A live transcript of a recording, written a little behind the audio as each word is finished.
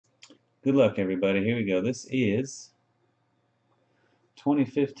Good luck, everybody. Here we go. This is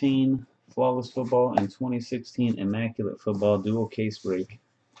 2015 Flawless Football and 2016 Immaculate Football dual case break.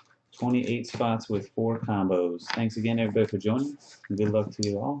 28 spots with 4 combos. Thanks again, everybody, for joining. Good luck to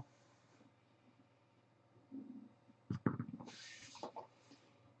you all.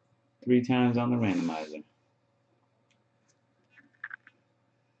 Three times on the randomizer.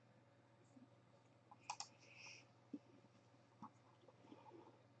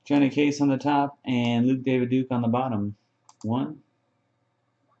 Johnny Case on the top and Luke David Duke on the bottom. 1,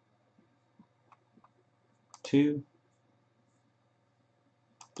 2,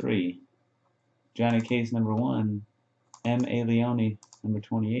 3. Johnny Case number 1. M.A. Leone number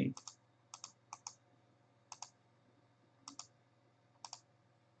 28.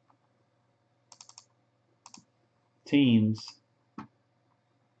 Teams.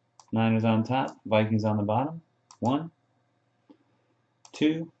 Niners on top, Vikings on the bottom. 1,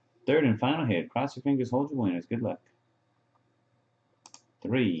 2, third and final hit. Cross your fingers, hold your winners. Good luck.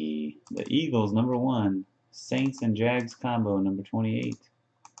 3. The Eagles, number 1. Saints and Jags combo, number 28.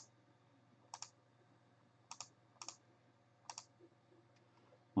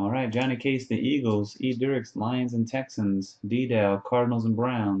 All right, Johnny Case, the Eagles. E. Dirks, Lions and Texans. D-Dow, Cardinals and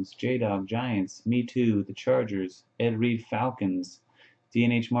Browns. J-Dog, Giants. Me Too, the Chargers. Ed Reed, Falcons.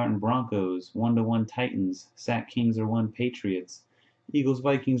 D&H Martin, Broncos. 1-1 Titans. Sack Kings are 1 Patriots. Eagles,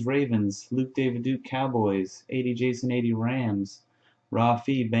 Vikings, Ravens. Luke David Duke, Cowboys. 80 Jason 80 Rams. Raw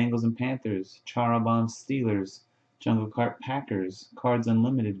Feed, Bengals and Panthers. Chara Bomb, Steelers. Jungle Cart, Packers. Cards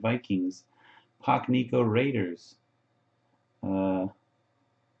Unlimited, Vikings. Pac Nico, Raiders.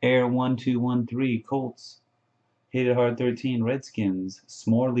 Air 1213, Colts. Hit It Hard 13, Redskins.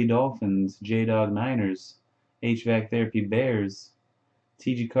 Smorley, Dolphins. J-Dog, Niners. HVAC Therapy, Bears.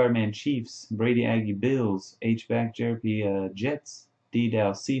 TG Cardman, Chiefs. Brady, Aggie, Bills. HVAC Therapy, Jets.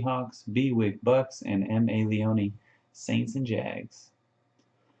 D-Dow, Seahawks. B-Wick, Bucks. And M.A. Leone, Saints and Jags.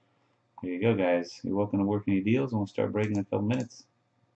 There you go, guys. You're welcome to work any deals, and we'll start breaking in a couple minutes.